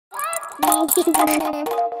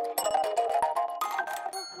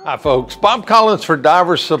Hi folks, Bob Collins for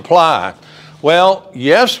Diver Supply. Well,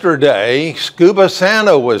 yesterday Scuba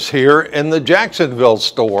Santa was here in the Jacksonville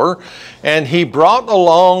store and he brought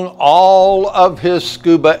along all of his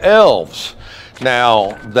scuba elves.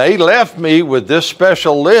 Now, they left me with this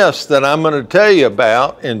special list that I'm going to tell you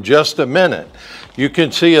about in just a minute. You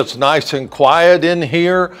can see it's nice and quiet in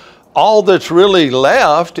here. All that's really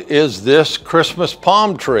left is this Christmas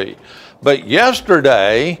palm tree. But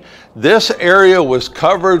yesterday, this area was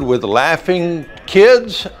covered with laughing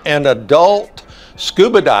kids and adult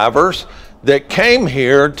scuba divers that came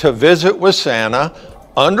here to visit with Santa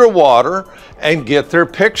underwater and get their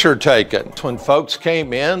picture taken. When folks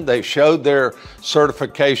came in, they showed their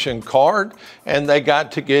certification card and they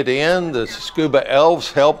got to get in. The scuba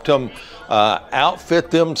elves helped them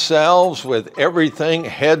outfit themselves with everything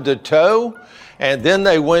head to toe. And then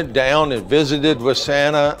they went down and visited with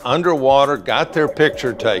Santa underwater, got their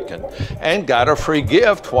picture taken, and got a free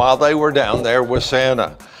gift while they were down there with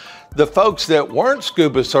Santa. The folks that weren't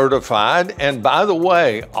scuba certified, and by the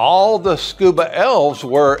way, all the scuba elves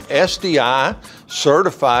were SDI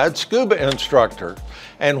certified scuba instructors.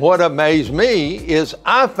 And what amazed me is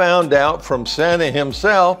I found out from Santa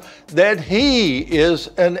himself that he is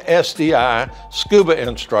an SDI scuba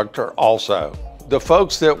instructor also. The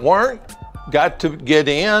folks that weren't got to get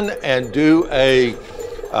in and do a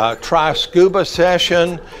try scuba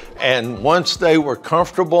session, and once they were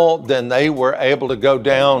comfortable, then they were able to go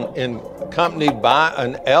down accompanied by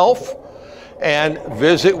an elf and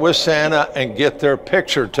visit with Santa and get their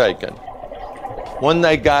picture taken. When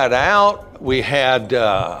they got out, we had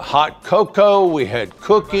hot cocoa, we had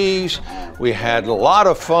cookies, we had a lot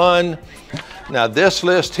of fun. Now this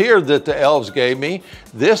list here that the elves gave me,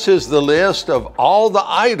 this is the list of all the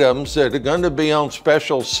items that are going to be on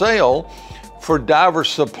special sale for Diver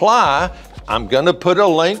Supply. I'm going to put a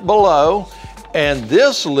link below, and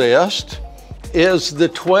this list is the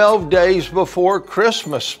 12 days before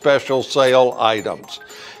Christmas special sale items.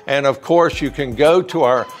 And of course you can go to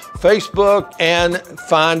our Facebook and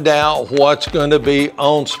find out what's going to be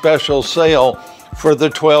on special sale for the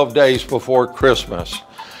 12 days before Christmas.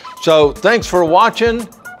 So thanks for watching,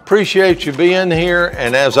 appreciate you being here,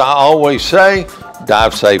 and as I always say,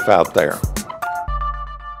 dive safe out there.